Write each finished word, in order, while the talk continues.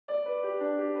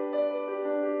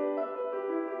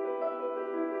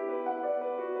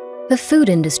The food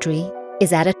industry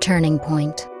is at a turning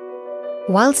point.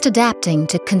 Whilst adapting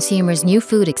to consumers' new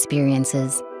food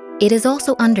experiences, it is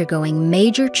also undergoing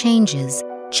major changes,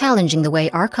 challenging the way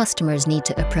our customers need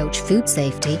to approach food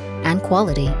safety and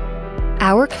quality.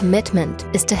 Our commitment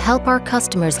is to help our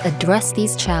customers address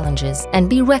these challenges and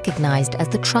be recognized as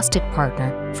the trusted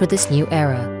partner for this new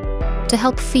era, to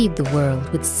help feed the world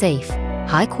with safe,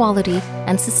 high-quality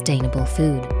and sustainable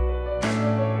food.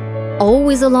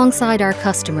 Always alongside our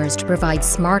customers to provide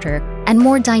smarter and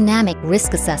more dynamic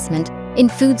risk assessment in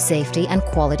food safety and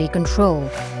quality control.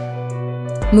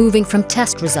 Moving from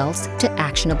test results to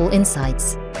actionable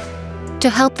insights,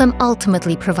 to help them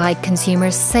ultimately provide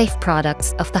consumers safe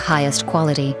products of the highest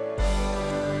quality.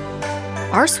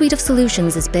 Our suite of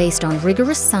solutions is based on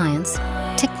rigorous science,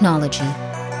 technology,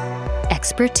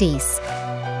 expertise,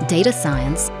 data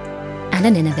science, and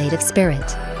an innovative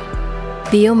spirit.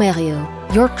 bioMérieux,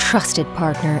 your trusted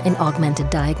partner in augmented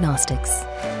diagnostics.